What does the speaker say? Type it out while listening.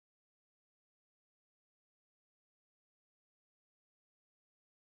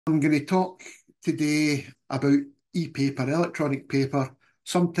I'm going to talk today about ePaper, electronic paper,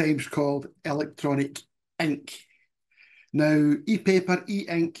 sometimes called electronic ink. Now, ePaper,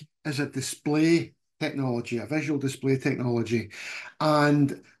 e-ink is a display technology, a visual display technology,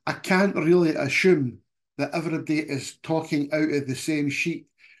 and I can't really assume that everybody is talking out of the same sheet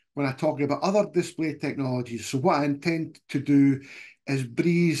when I talk about other display technologies. So what I intend to do is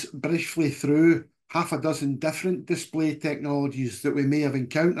breeze briefly through half a dozen different display technologies that we may have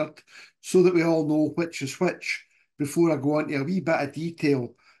encountered so that we all know which is which before I go into a wee bit of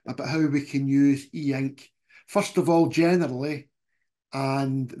detail about how we can use e-ink. First of all, generally,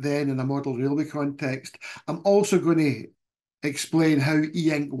 and then in a model railway context. I'm also going to explain how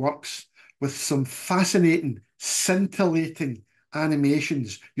e-ink works with some fascinating, scintillating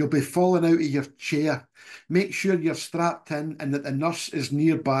animations. You'll be falling out of your chair. Make sure you're strapped in and that the nurse is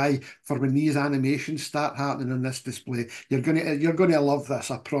nearby for when these animations start happening on this display. You're going to love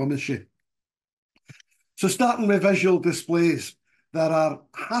this, I promise you. So starting with visual displays, there are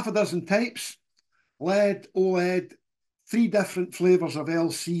half a dozen types: LED, OLED, three different flavours of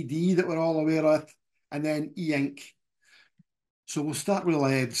LCD that we're all aware of, and then e-ink. So we'll start with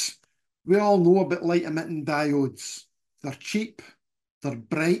LEDs. We all know about light emitting diodes. They're cheap, they're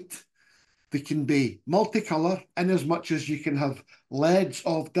bright, they can be multicolour in as much as you can have LEDs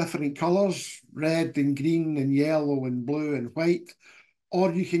of different colours, red and green and yellow and blue and white,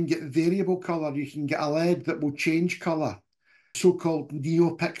 or you can get variable colour. You can get a LED that will change colour. So-called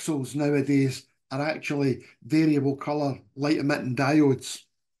neopixels nowadays are actually variable colour light emitting diodes.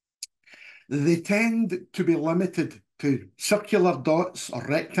 They tend to be limited to circular dots or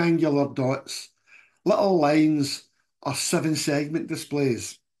rectangular dots, little lines, or 7-segment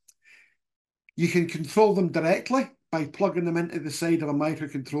displays. You can control them directly by plugging them into the side of a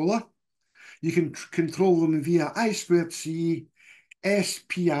microcontroller. You can control them via I2C,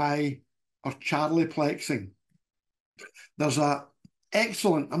 SPI, or Charlie plexing. There's a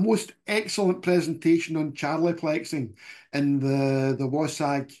most excellent presentation on Charlie plexing in the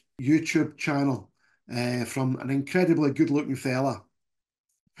WASAG YouTube channel from an incredibly good-looking fella.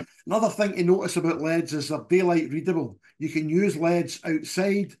 Another thing to notice about LEDs is they're daylight readable. You can use LEDs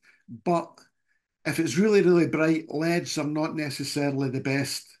outside, but if it's really, really bright, LEDs are not necessarily the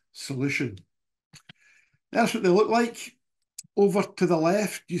best solution. That's what they look like. Over to the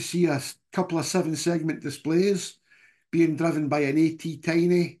left, you see a couple of 7-segment displays being driven by an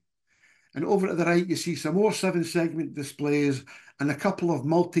AT-Tiny. And over to the right, you see some more 7-segment displays and a couple of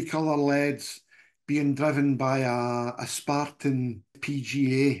multicolour LEDs being driven by a Spartan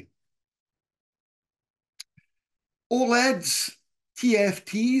PGA. OLEDs,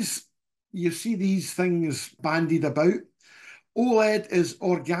 TFTs, you see these things bandied about. OLED is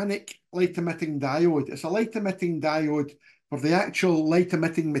organic light emitting diode. It's a light emitting diode where the actual light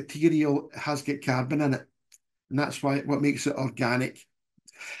emitting material has got carbon in it. And that's what makes it organic.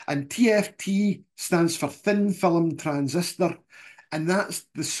 And TFT stands for thin film transistor. And that's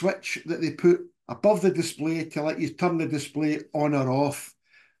the switch that they put above the display to let you turn the display on or off.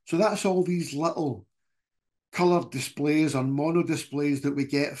 So that's all these little coloured displays or mono displays that we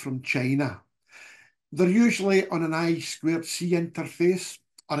get from China. They're usually on an I2C interface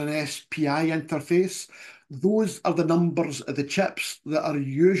or an SPI interface. Those are the numbers of the chips that are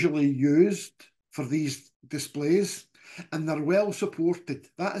usually used for these displays, and they're well supported.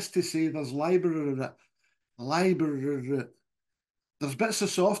 That is to say, there's there's bits of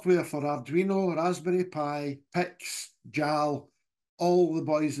software for Arduino, Raspberry Pi, PIX, JAL, all the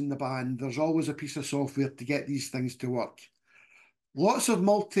boys in the band. There's always a piece of software to get these things to work. Lots of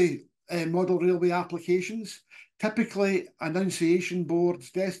multi-model railway applications, typically annunciation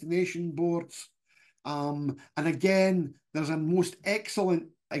boards, destination boards. And again, there's a most excellent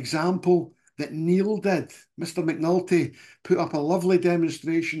example that Neil did. Mr. McNulty put up a lovely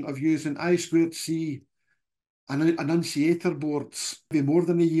demonstration of using I2C annunciator boards maybe more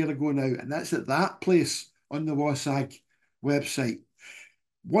than a year ago now, and that's at that place on the WASAG website.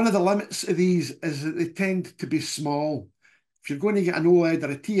 One of the limits of these is that they tend to be small. If you're going to get an OLED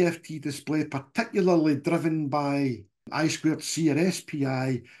or a TFT display, particularly driven by I2C or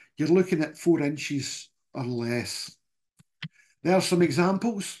SPI, you're looking at 4 inches or less. There are some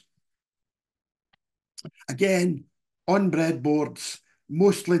examples. Again, on breadboards,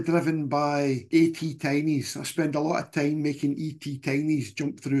 mostly driven by AT-Tinys. I spend a lot of time making AT-Tinys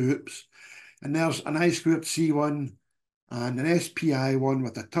jump through hoops. And there's an I2C one and an SPI one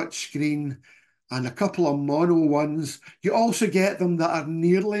with a touch screen and a couple of mono ones. You also get them that are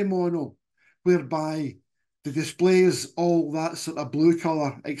nearly mono, whereby the display is all that sort of blue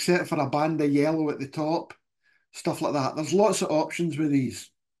colour, except for a band of yellow at the top, stuff like that. There's lots of options with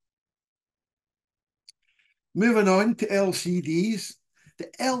these. Moving on to LCDs.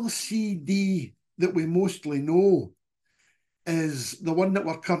 The LCD that we mostly know is the one that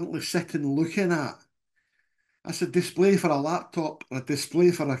we're currently sitting looking at. That's a display for a laptop, or a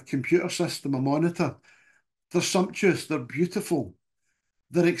display for a computer system, a monitor. They're sumptuous, they're beautiful,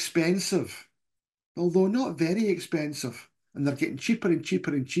 they're expensive, although not very expensive, and they're getting cheaper and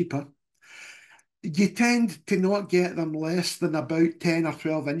cheaper and cheaper. You tend to not get them less than about 10 or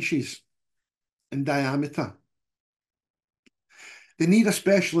 12 inches in diameter. They need a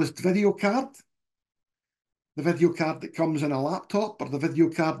specialist video card, the video card that comes in a laptop or the video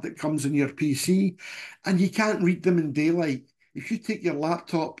card that comes in your PC, and you can't read them in daylight. If you take your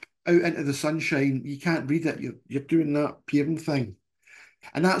laptop out into the sunshine, you can't read it. You're doing that peering thing.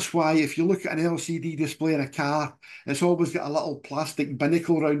 And that's why if you look at an LCD display in a car, it's always got a little plastic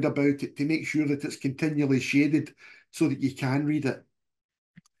binnacle round about it to make sure that it's continually shaded so that you can read it.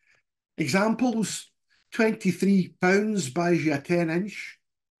 Examples, £23 buys you a 10-inch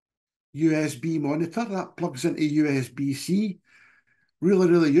USB monitor that plugs into USB-C. Really,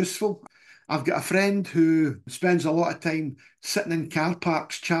 really useful. I've got a friend who spends a lot of time sitting in car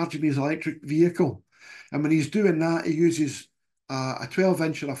parks charging his electric vehicle. And when he's doing that, he uses a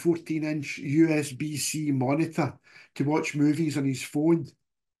 12-inch or a 14-inch USB-C monitor to watch movies on his phone.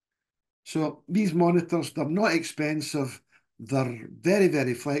 So these monitors, they're not expensive. They're very,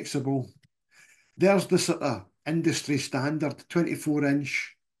 very flexible. There's the sort of industry standard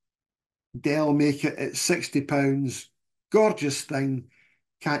 24-inch Dell make it at £60. Gorgeous thing.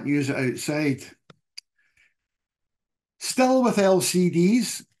 Can't use it outside. Still with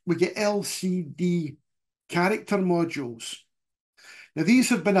LCDs, we get LCD character modules. Now, these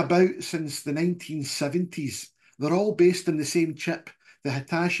have been about since the 1970s. They're all based on the same chip, the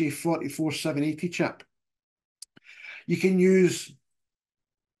Hitachi 44780 chip. You can use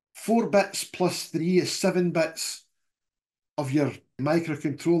 4 bits plus 3 is 7 bits of your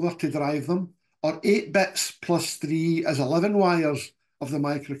microcontroller to drive them, or 8 bits plus 3 is 11 wires of the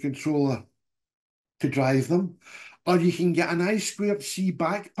microcontroller to drive them. Or you can get an I2C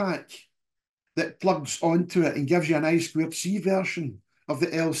backpack that plugs onto it and gives you an I2C version of the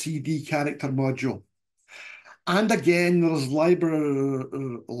LCD character module. And again, there's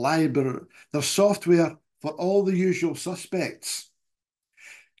there's software for all the usual suspects.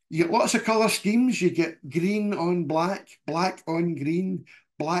 You get lots of colour schemes. You get green on black, black on green,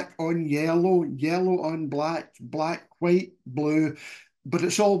 black on yellow, yellow on black, black, white, blue. But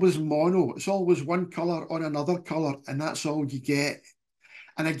it's always mono. It's always one colour on another colour, and that's all you get.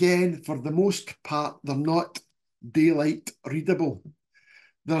 And again, for the most part, they're not daylight readable.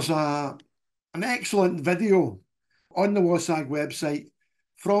 There's an excellent video on the WASAG website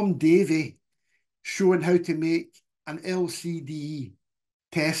from Davey showing how to make an LCD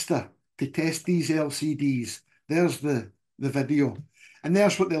tester to test these LCDs. There's the video. And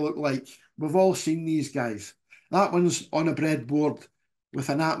there's what they look like. We've all seen these guys. That one's on a breadboard with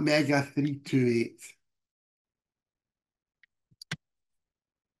an Atmega 328.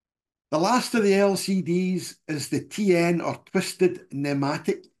 The last of the LCDs is the TN, or Twisted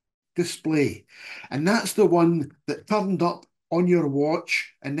Pneumatic Display. And that's the one that turned up on your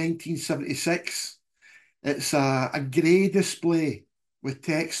watch in 1976. It's a grey display with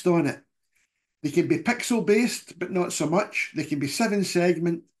text on it. They can be pixel based, but not so much. They can be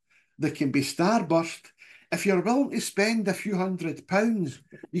 7-segment. They can be starburst. If you're willing to spend a few £100,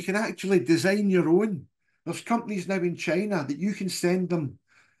 you can actually design your own. There's companies now in China that you can send them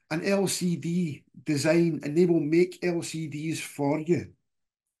an LCD design and they will make LCDs for you.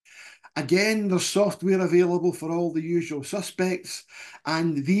 Again, there's software available for all the usual suspects,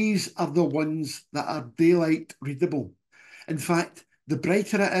 and these are the ones that are daylight readable. In fact, the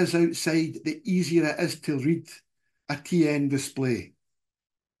brighter it is outside, the easier it is to read a TN display.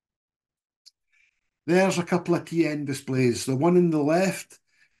 There's a couple of TN displays. The one on the left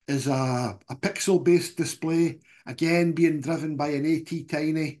is a pixel-based display, again being driven by an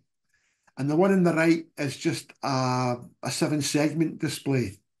AT-Tiny. And the one on the right is just a 7-segment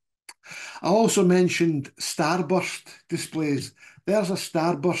display. I also mentioned starburst displays. There's a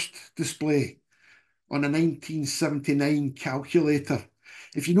starburst display on a 1979 calculator.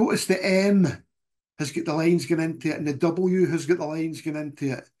 If you notice, the M has got the lines going into it and the W has got the lines going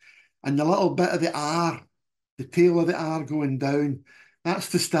into it. And the little bit of the R, the tail of the R going down, that's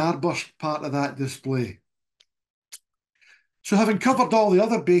the starburst part of that display. So having covered all the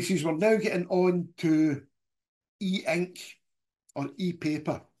other bases, we're now getting on to e-ink or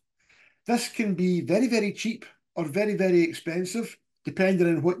e-paper. This can be very, very cheap or very, very expensive, depending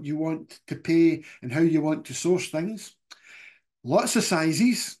on what you want to pay and how you want to source things. Lots of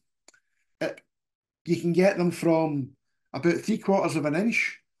sizes. It You can get them from about 3/4 of an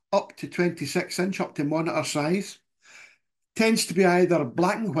inch up to 26 inch, up to monitor size. Tends to be either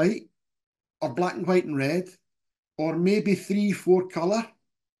black and white or black and white and red, or maybe 3, 4 colour.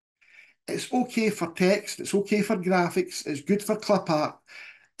 It's okay for text, it's okay for graphics, it's good for clip art.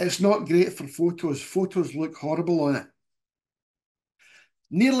 It's not great for photos. Photos look horrible on it.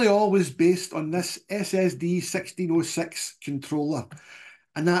 Nearly always based on this SSD 1606 controller,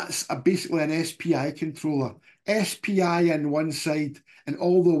 and that's basically an SPI controller. SPI in one side and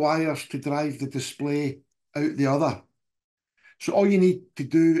all the wires to drive the display out the other. So all you need to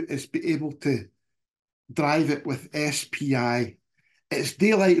do is be able to drive it with SPI. It's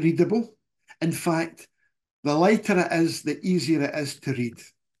daylight readable. In fact, the lighter it is, the easier it is to read.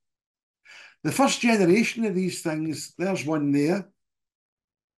 The first generation of these things, there's one there.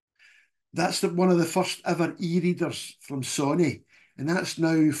 That's one of the first ever e-readers from Sony, and that's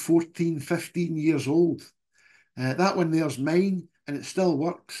now 14, 15 years old. That one there's mine, and it still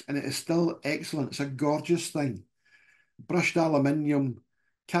works, and it is still excellent. It's a gorgeous thing. Brushed aluminium,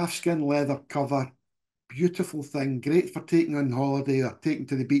 calfskin leather cover, beautiful thing, great for taking on holiday or taking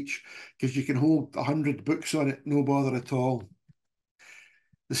to the beach, because you can hold 100 books on it, no bother at all.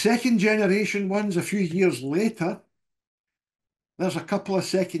 The second generation ones, a few years later, there's a couple of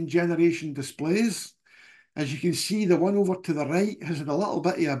second generation displays. As you can see, the one over to the right has had a little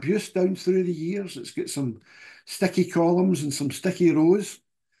bit of abuse down through the years. It's got some sticky columns and some sticky rows.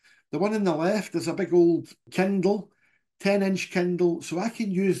 The one on the left is a big old Kindle, 10-inch Kindle, so I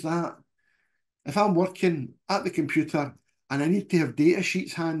can use that if I'm working at the computer and I need to have data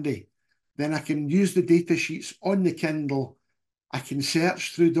sheets handy. Then I can use the data sheets on the Kindle. I can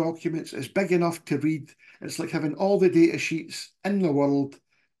search through documents. It's big enough to read. It's like having all the data sheets in the world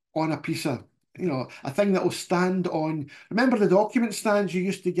on a piece of, a thing that will stand on. Remember the document stands you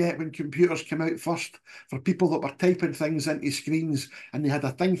used to get when computers came out first for people that were typing things into screens, and they had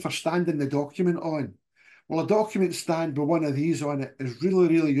a thing for standing the document on? Well, a document stand with one of these on it is really,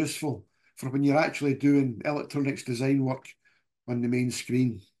 really useful for when you're actually doing electronics design work on the main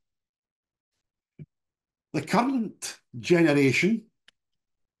screen. The current generation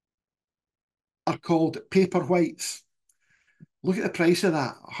are called Paperwhites. Look at the price of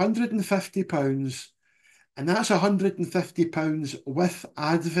that, £150, and that's £150 with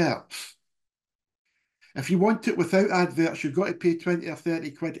adverts. If you want it without adverts, you've got to pay 20 or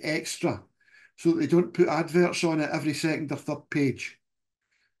 30 quid extra so that they don't put adverts on it every second or third page.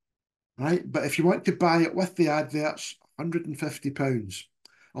 Right? But if you want to buy it with the adverts, £150.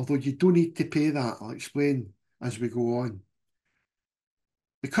 Although you don't need to pay that. I'll explain as we go on.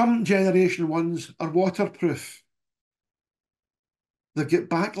 The current generation ones are waterproof. They've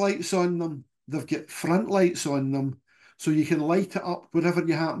got backlights on them. They've got front lights on them, so you can light it up wherever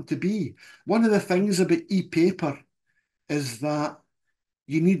you happen to be. One of the things about ePaper is that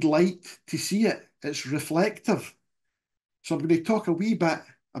you need light to see it. It's reflective. So I'm going to talk a wee bit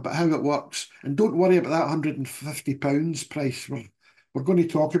about how it works. And don't worry about that £150 price. We're going to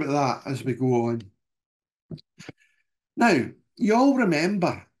talk about that as we go on. Now, you all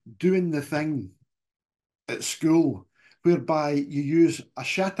remember doing the thing at school whereby you use a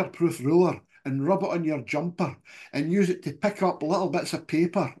shatterproof ruler and rub it on your jumper and use it to pick up little bits of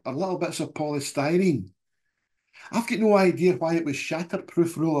paper or little bits of polystyrene. I've got no idea why it was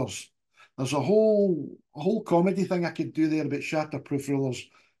shatterproof rulers. There's a whole comedy thing I could do there about shatterproof rulers,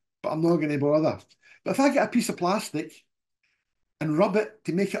 but I'm not going to bother. But if I get a piece of plastic and rub it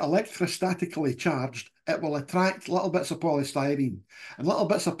to make it electrostatically charged, it will attract little bits of polystyrene. And little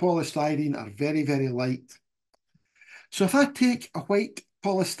bits of polystyrene are very, very light. So if I take a white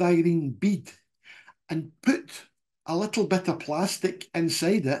polystyrene bead and put a little bit of plastic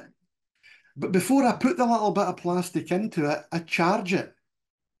inside it, but before I put the little bit of plastic into it, I charge it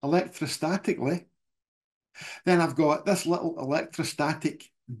electrostatically, then I've got this little electrostatic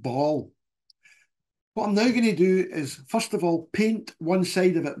ball. What I'm now going to do is, first of all, paint one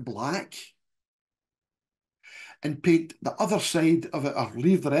side of it black and paint the other side of it, or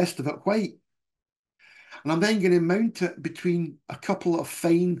leave the rest of it white. And I'm then going to mount it between a couple of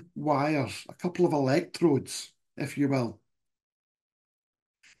fine wires, a couple of electrodes, if you will.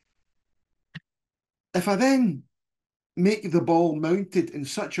 If I then make the ball mounted in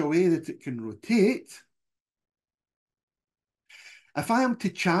such a way that it can rotate, if I am to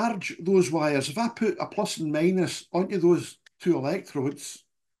charge those wires, if I put a plus and minus onto those two electrodes,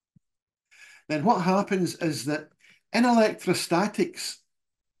 then what happens is that in electrostatics,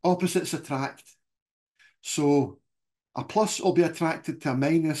 opposites attract. So a plus will be attracted to a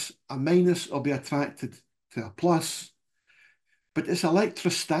minus will be attracted to a plus. But it's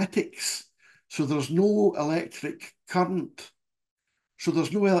electrostatics. So there's no electric current. So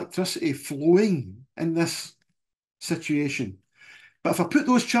there's no electricity flowing in this situation. But if I put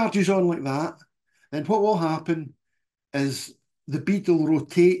those charges on like that, then what will happen is the bead will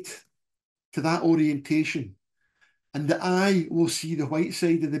rotate to that orientation, and the eye will see the white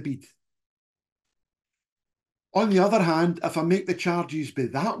side of the bead. On the other hand, if I make the charges be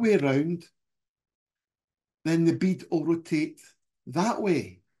that way round, then the bead will rotate that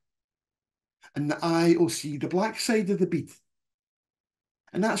way, and the eye will see the black side of the bead.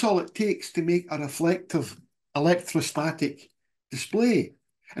 And that's all it takes to make a reflective electrostatic display.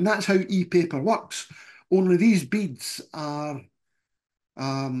 And that's how ePaper works. Only these beads are,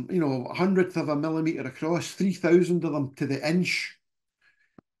 a hundredth of a millimetre across, 3,000 of them to the inch.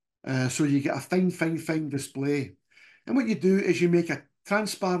 So you get a fine, fine, fine display. And what you do is you make a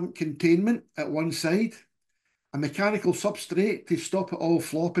transparent containment at one side, a mechanical substrate to stop it all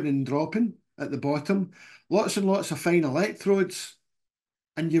flopping and dropping at the bottom, lots and lots of fine electrodes,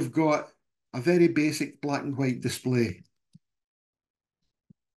 and you've got a very basic black and white display.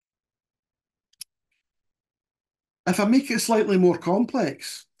 If I make it slightly more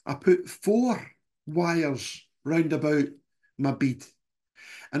complex, I put 4 wires round about my bead,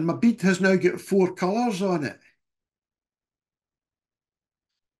 and my bead has now got 4 colours on it.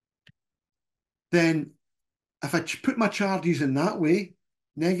 Then if I put my charges in that way,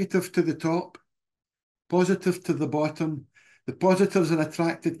 negative to the top, positive to the bottom, the positives are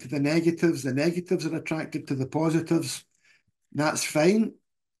attracted to the negatives are attracted to the positives, that's fine.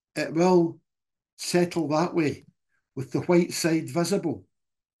 It will settle that way with the white side visible.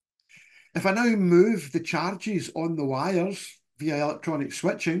 If I now move the charges on the wires via electronic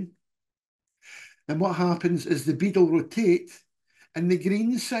switching, then what happens is the bead will rotate and the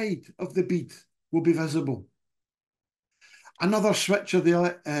green side of the bead will be visible. Another switch of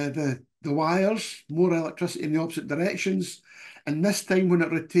the wires, more electricity in the opposite directions, and this time when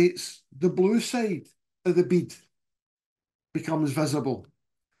it rotates, the blue side of the bead becomes visible.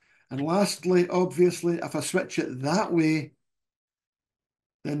 And lastly, obviously, if I switch it that way,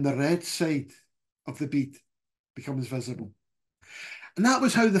 then the red side of the bead becomes visible. And that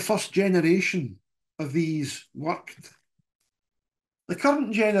was how the first generation of these worked. The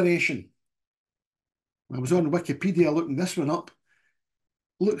current generation, I was on Wikipedia looking this one up,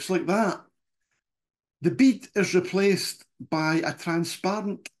 looks like that. The bead is replaced by a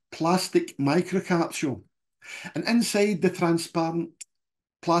transparent plastic microcapsule. And inside the transparent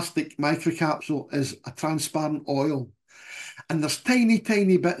plastic microcapsule is a transparent oil. And there's tiny,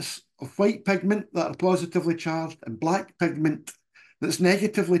 tiny bits of white pigment that are positively charged and black pigment that's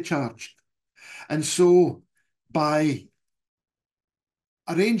negatively charged. And so by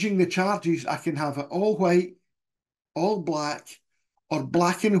arranging the charges, I can have it all white, all black, or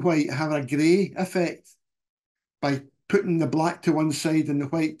black and white, have a grey effect by putting the black to one side and the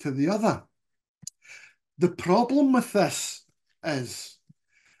white to the other. The problem with this is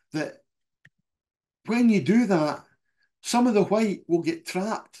that when you do that, some of the white will get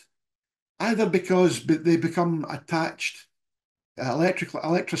trapped, either because they become attached,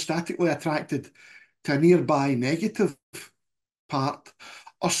 electrostatically attracted to a nearby negative part,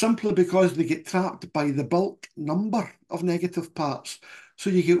 or simply because they get trapped by the bulk number of negative parts. So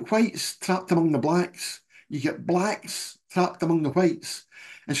you get whites trapped among the blacks, you get blacks trapped among the whites,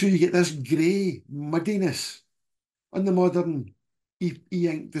 and so you get this grey muddiness on the modern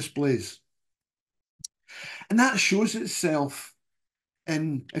e-ink displays. And that shows itself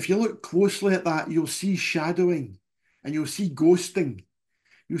in, if you look closely at that, you'll see shadowing and you'll see ghosting.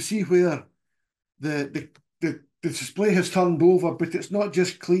 You'll see where the display has turned over, but it's not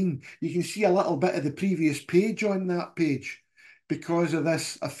just clean. You can see a little bit of the previous page on that page because of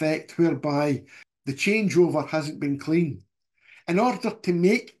this effect whereby the changeover hasn't been clean. In order to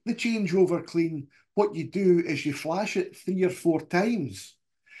make the changeover clean, what you do is you flash it 3 or 4 times.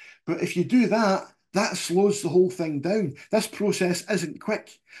 But if you do that, that slows the whole thing down. This process isn't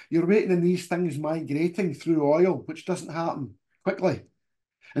quick. You're waiting on these things migrating through oil, which doesn't happen quickly.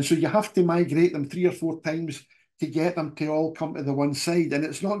 And so you have to migrate them 3 or 4 times to get them to all come to the one side, and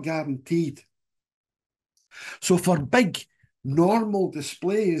it's not guaranteed. So for big, normal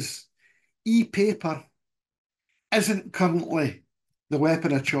displays, ePaper isn't currently the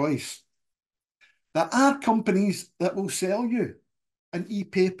weapon of choice. There are companies that will sell you an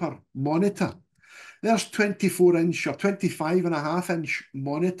ePaper monitor. There's 24-inch or 25.5-inch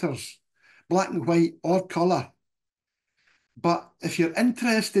monitors, black and white or colour. But if you're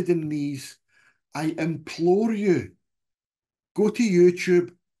interested in these, I implore you, go to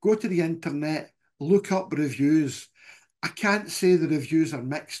YouTube, go to the internet, look up reviews. I can't say the reviews are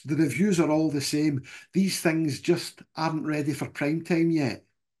mixed. The reviews are all the same. These things just aren't ready for prime time yet,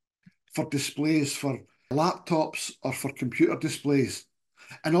 for displays, for laptops or for computer displays.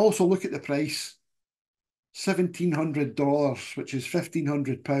 And also look at the price. $1,700, which is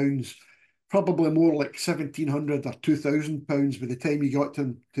 £1,500, probably more like 1,700 or £2,000 by the time you got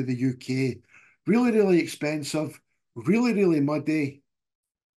to the UK. Really, really expensive, really, really muddy,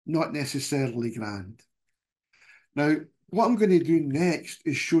 not necessarily grand. Now, what I'm going to do next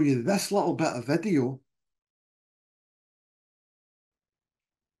is show you this little bit of video.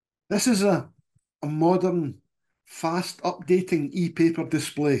 This is a modern, fast updating ePaper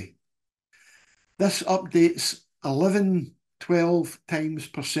display. This updates 11, 12 times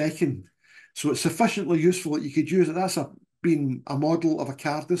per second. So it's sufficiently useful that you could use it. That's been a model of a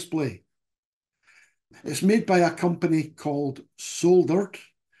car display. It's made by a company called Soldered,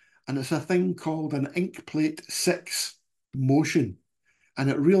 and it's a thing called an InkPlate 6 Motion. And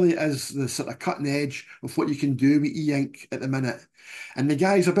it really is the sort of cutting edge of what you can do with e-ink at the minute. And the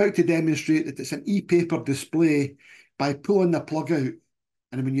guy's about to demonstrate that it's an ePaper display by pulling the plug out.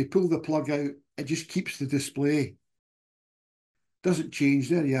 And when you pull the plug out, it just keeps the display. Doesn't change.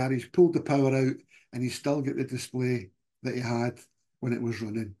 There you are. He's pulled the power out and he's still got the display that he had when it was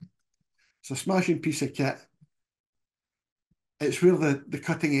running. It's a smashing piece of kit. It's where the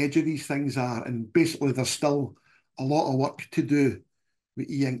cutting edge of these things are. And basically there's still a lot of work to do with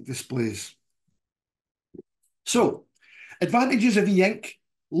e-ink displays. So, advantages of e-ink: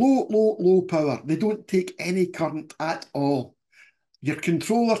 low power. They don't take any current at all. Your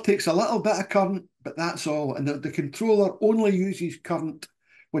controller takes a little bit of current, but that's all. And the controller only uses current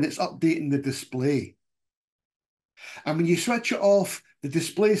when it's updating the display. And when you switch it off, the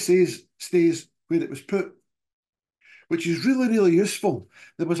display stays where it was put, which is really, really useful.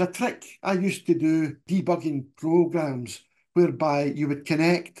 There was a trick I used to do debugging programs whereby you would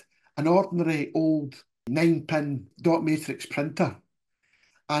connect an ordinary old 9-pin dot matrix printer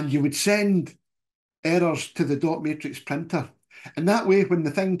and you would send errors to the dot matrix printer. And that way, when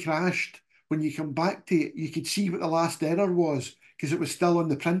the thing crashed, when you come back to it, you could see what the last error was because it was still on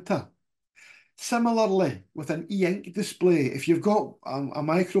the printer. Similarly, with an e-ink display, if you've got a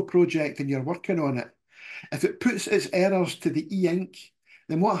micro project and you're working on it, if it puts its errors to the e-ink,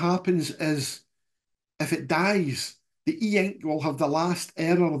 then what happens is if it dies, the e-ink will have the last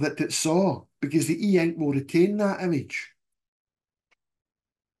error that it saw because the e-ink will retain that image.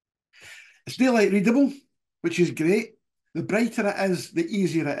 It's daylight readable, which is great. The brighter it is, the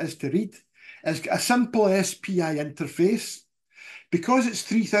easier it is to read. It's got a simple SPI interface. Because it's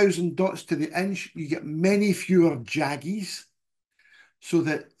 3,000 dots to the inch, you get many fewer jaggies so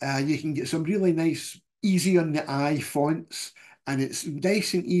that you can get some really nice, easy on the eye fonts, and it's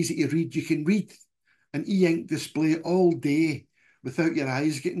nice and easy to read. You can read an e-ink display all day without your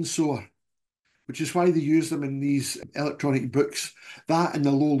eyes getting sore, which is why they use them in these electronic books, that and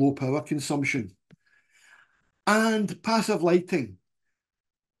the low power consumption. And passive lighting.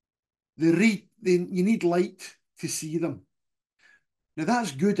 You need light to see them. Now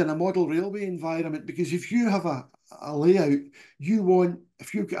that's good in a model railway environment because if you have a layout,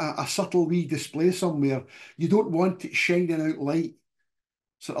 if you've got a subtle wee display somewhere, you don't want it shining out light,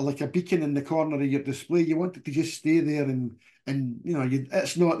 sort of like a beacon in the corner of your display. You want it to just stay there and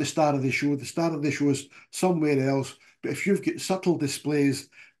it's not the star of the show. The star of the show is somewhere else. But if you've got subtle displays,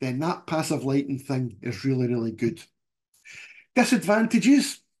 then that passive lighting thing is really, really good.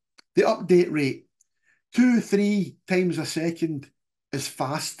 Disadvantages: the update rate. 2-3 times a second is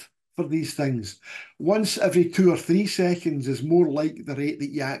fast for these things. Once every 2 or 3 seconds is more like the rate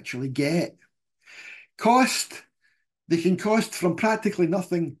that you actually get. Cost: they can cost from practically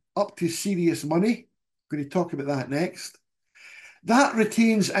nothing up to serious money. I'm going to talk about that next. That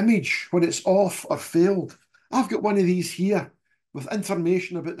retains image when it's off or failed. I've got one of these here with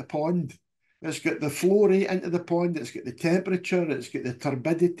information about the pond. It's got the flow rate into the pond, it's got the temperature, it's got the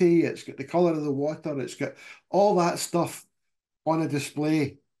turbidity, it's got the colour of the water, it's got all that stuff on a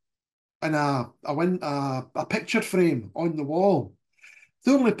display in a picture frame on the wall.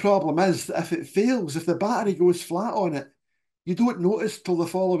 The only problem is that if it fails, if the battery goes flat on it, you don't notice till the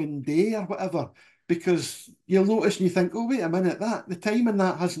following day or whatever, because you'll notice and you think, oh, wait a minute, the time in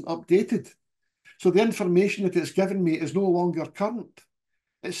that hasn't updated. So the information that it's given me is no longer current.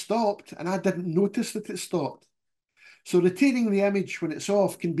 It stopped and I didn't notice that it stopped. So retaining the image when it's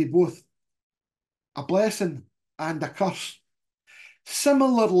off can be both a blessing and a curse.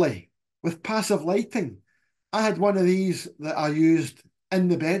 Similarly, with passive lighting, I had one of these that I used in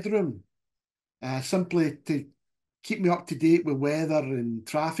the bedroom, simply to keep me up to date with weather and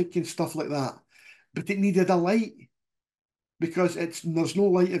traffic and stuff like that. But it needed a light. because there's no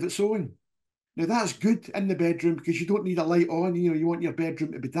light of its own. Now that's good in the bedroom because you don't need a light on, you want your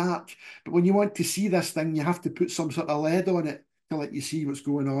bedroom to be dark. But when you want to see this thing, you have to put some sort of LED on it to let you see what's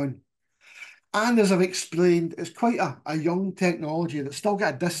going on. And as I've explained, it's quite a young technology that's still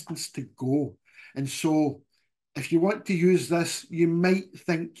got a distance to go. And so if you want to use this, you might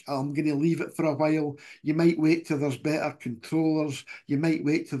think, oh, I'm going to leave it for a while. You might wait till there's better controllers. You might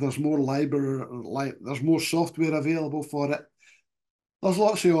wait till there's more library, like there's more software available for it. There's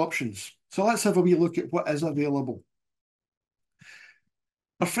lots of options. So let's have a wee look at what is available.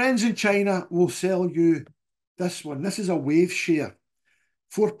 Our friends in China will sell you this one. This is a wave share,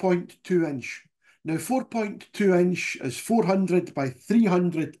 4.2 inch. Now, 4.2 inch is 400 by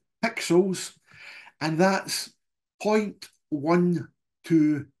 300 pixels, and that's 0.12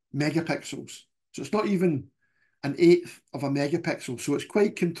 megapixels. So it's not even an eighth of a megapixel. So it's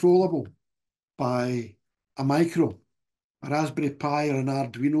quite controllable by a micro, a Raspberry Pi or an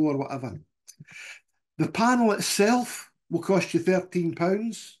Arduino or whatever. The panel itself will cost you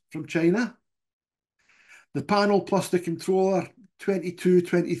 £13 from China. The panel plus the controller, £22,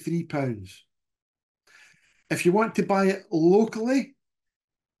 £23. If you want to buy it locally,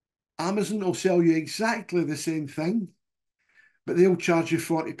 Amazon will sell you exactly the same thing, but they'll charge you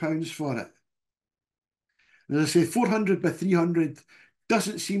 £40 for it. And as I say, 400 by 300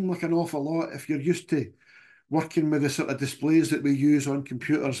 doesn't seem like an awful lot if you're used to working with the sort of displays that we use on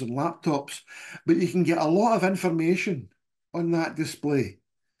computers and laptops, but you can get a lot of information on that display.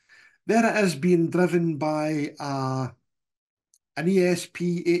 There it is being driven by an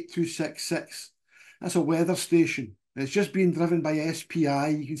ESP8266. That's a weather station. It's just being driven by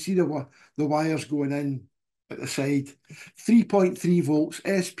SPI. You can see the wires going in at the side. 3.3 volts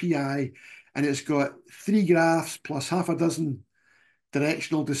SPI, and it's got 3 graphs plus half a dozen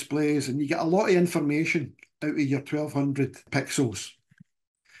directional displays, and you get a lot of information out of your 1200 pixels.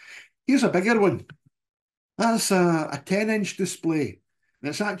 Here's a bigger one. That's a 10-inch display, and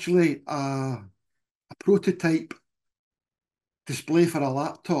it's actually a prototype display for a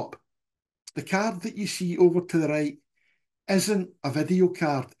laptop. The card that you see over to the right isn't a video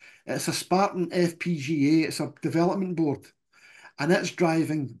card. It's a Spartan FPGA. It's a development board, and it's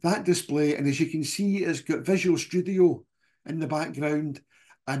driving that display. And as you can see, it's got Visual Studio in the background,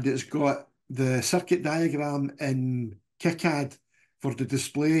 and it's got the circuit diagram in KiCad for the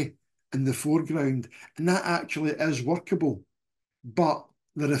display in the foreground. And that actually is workable, but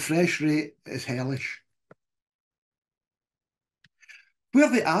the refresh rate is hellish. Where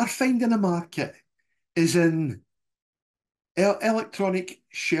they are finding a market is in electronic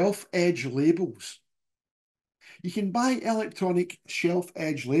shelf edge labels. You can buy electronic shelf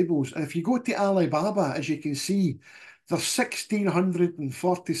edge labels, and if you go to Alibaba, as you can see, there's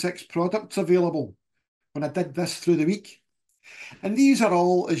 1,646 products available when I did this through the week. And these are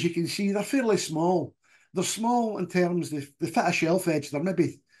all, as you can see, they're fairly small. They're small in terms, they fit a shelf edge, they're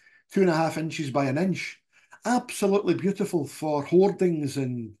maybe 2.5 inches by an inch. Absolutely beautiful for hoardings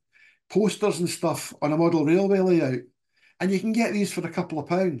and posters and stuff on a model railway layout. And you can get these for a couple of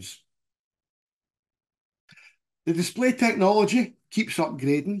pounds. The display technology keeps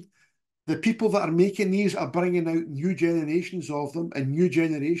upgrading. The people that are making these are bringing out new generations of them and new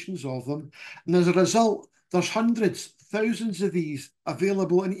generations of them. And as a result, there's hundreds, thousands of these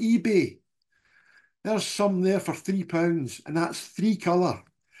available on eBay. There's some there for £3, and that's 3 colour.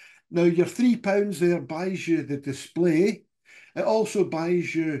 Now, your £3 there buys you the display. It also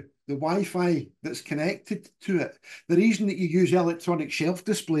buys you the Wi-Fi that's connected to it. The reason that you use electronic shelf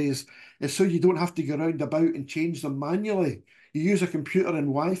displays is so you don't have to go round about and change them manually. You use a computer and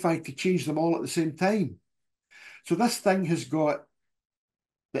Wi-Fi to change them all at the same time. So this thing has got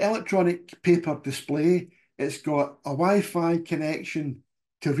the electronic paper display. It's got a Wi-Fi connection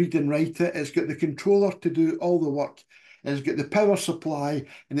to read and write it. It's got the controller to do all the work. It's got the power supply,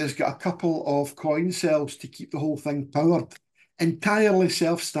 and it's got a couple of coin cells to keep the whole thing powered. Entirely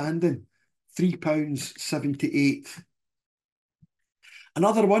self-standing, £3.78.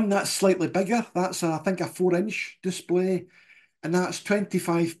 Another one that's slightly bigger, that's I think a 4-inch display, and that's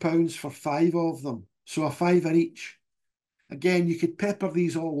 £25 for 5 of them, so a fiver each. Again, you could pepper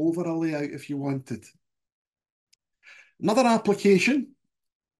these all over a layout if you wanted. Another application.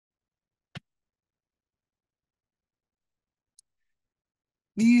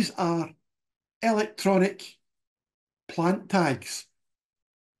 These are electronic plant tags.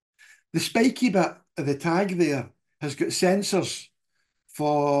 The spiky bit of the tag there has got sensors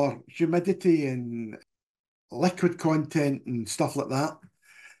for humidity and liquid content and stuff like that.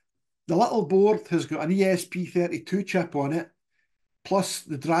 The little board has got an ESP32 chip on it, plus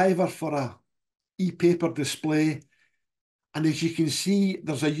the driver for a ePaper display. And as you can see,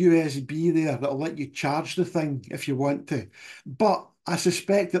 there's a USB there that'll let you charge the thing if you want to. But I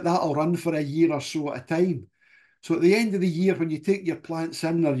suspect that that'll run for a year or so at a time. So at the end of the year, when you take your plants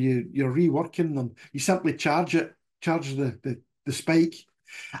in or you're reworking them, you simply charge it, charge the spike,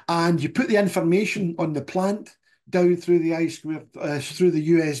 and you put the information on the plant down through the through the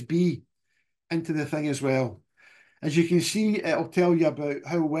USB into the thing as well. As you can see, it'll tell you about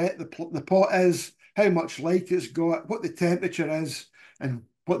how wet the pot is, how much light it's got, what the temperature is, and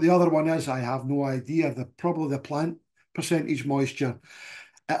what the other one is, I have no idea. Probably the plant percentage moisture.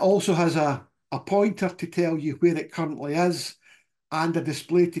 It also has a pointer to tell you where it currently is and a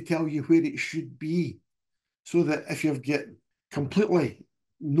display to tell you where it should be. So that if you've got completely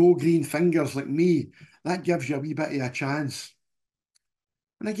no green fingers like me, that gives you a wee bit of a chance.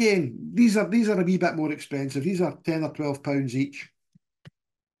 And again, these are a wee bit more expensive. These are 10 or 12 pounds each.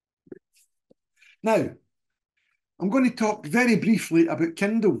 Now, I'm going to talk very briefly about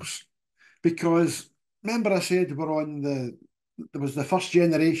Kindles because remember I said there was the first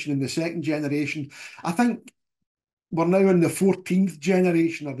generation and the second generation. I think we're now in the 14th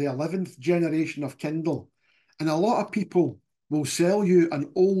generation or the 11th generation of Kindle. And a lot of people will sell you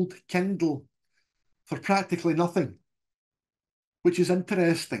an old Kindle for practically nothing, which is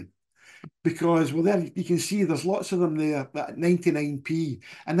interesting because, well, there you can see there's lots of them there at 99p.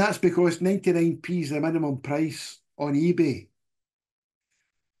 And that's because 99p is the minimum price on eBay.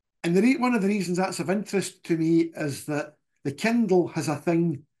 And one of the reasons that's of interest to me is that the Kindle has a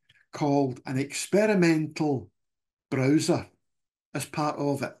thing called an experimental browser as part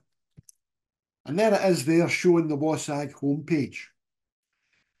of it. And there it is there showing the WASAG homepage.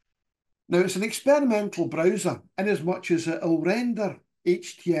 Now, it's an experimental browser in as much as it'll render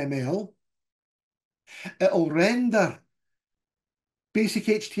HTML, it'll render basic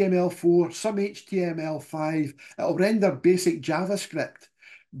HTML4, some HTML5, it'll render basic JavaScript,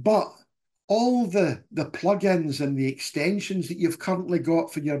 but all the plugins and the extensions that you've currently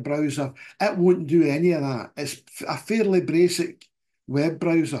got for your browser, it won't do any of that. It's a fairly basic web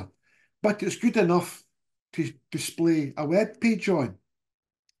browser, but it's good enough to display a web page on.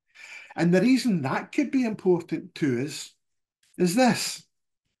 And the reason that could be important to us is this.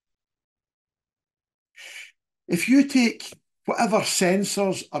 If you take whatever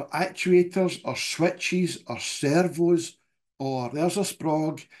sensors or actuators or switches or servos, or there's a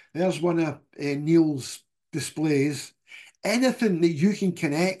Sprog, there's one of Neil's displays, anything that you can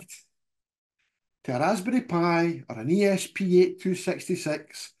connect to a Raspberry Pi or an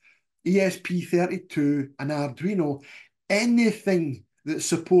ESP8266, ESP32, an Arduino, anything that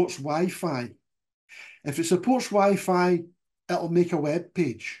supports Wi-Fi. If it supports Wi-Fi, it'll make a web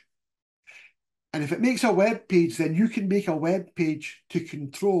page. And if it makes a web page, then you can make a web page to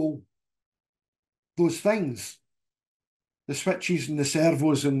control those things. The switches and the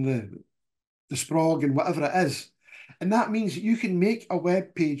servos and the Sprog and whatever it is. And that means that you can make a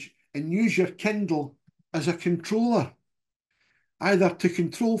web page and use your Kindle as a controller, either to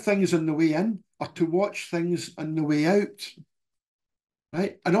control things on the way in or to watch things on the way out.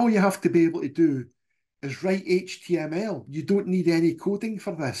 Right? And all you have to be able to do is write HTML. You don't need any coding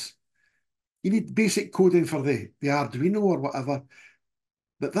for this. You need basic coding for the Arduino or whatever.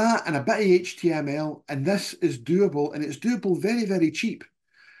 But that and a bit of HTML, and this is doable, and it's doable very, very cheap.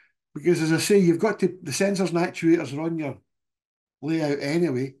 Because as I say, the sensors and actuators are on your layout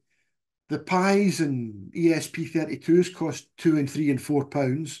anyway. The Pis and ESP32s cost £2 and £3 and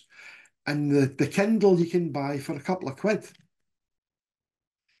 £4. And the Kindle you can buy for a couple of quid.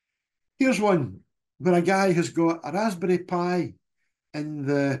 Here's one where a guy has got a Raspberry Pi in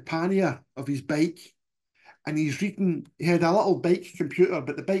the pannier of his bike, and he had a little bike computer,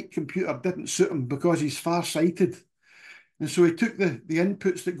 but the bike computer didn't suit him because he's far-sighted. And so he took the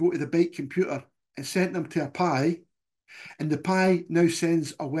inputs that go to the bike computer and sent them to a Pi, and the Pi now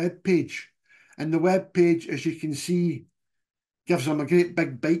sends a web page. And the web page, as you can see, gives him a great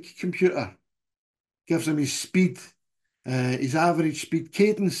big bike computer, gives him his speed, his average speed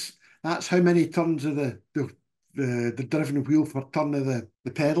cadence. That's how many turns of the driven wheel per turn of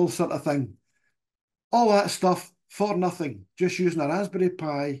the pedal sort of thing. All that stuff for nothing, just using a Raspberry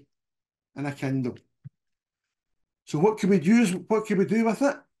Pi and a Kindle. So what can we do with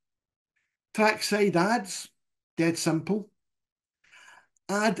it? Trackside ads, dead simple.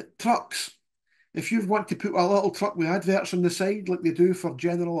 Add trucks. If you want to put a little truck with adverts on the side, like they do for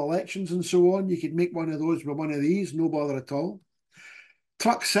general elections and so on, you could make one of those with one of these, no bother at all.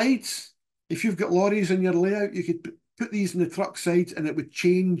 Truck sides. If you've got lorries in your layout, you could put these in the truck sides and it would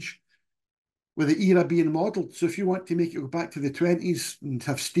change with the era being modelled. So if you want to make it go back to the 20s and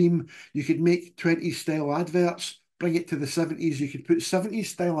have steam, you could make 20s style adverts bring it to the 70s, you could put 70s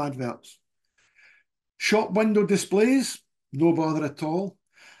style adverts. Shop window displays, no bother at all.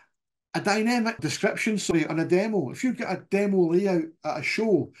 A dynamic description, sorry, on a demo. If you've got a demo layout at a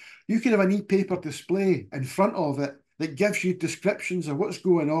show, you can have an e-paper display in front of it that gives you descriptions of what's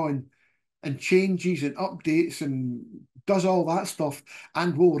going on and changes and updates and does all that stuff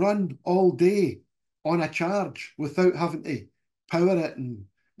and will run all day on a charge without having to power it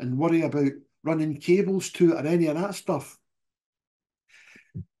and worry about running cables to it or any of that stuff.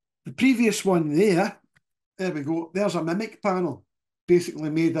 The previous one there we go. There's a mimic panel, basically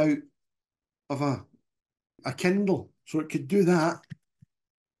made out of a Kindle, so it could do that.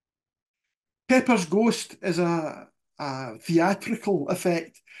 Pepper's Ghost is a theatrical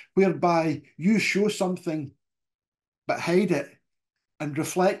effect whereby you show something but hide it and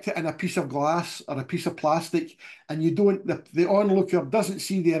reflect it in a piece of glass or a piece of plastic, and you don't, the onlooker doesn't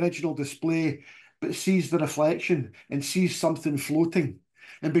see the original display but sees the reflection and sees something floating.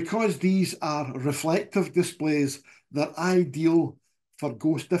 And because these are reflective displays, they're ideal for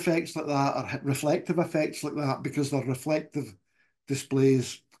ghost effects like that or reflective effects like that because they're reflective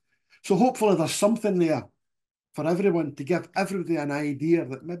displays. So hopefully there's something there for everyone to give everybody an idea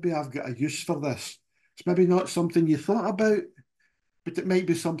that maybe I've got a use for this. It's maybe not something you thought about, but it might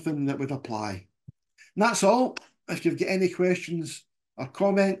be something that would apply. And that's all. If you've got any questions or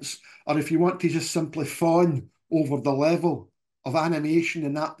comments, or if you want to just simply fawn over the level of animation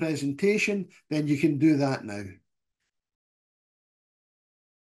in that presentation, then you can do that now.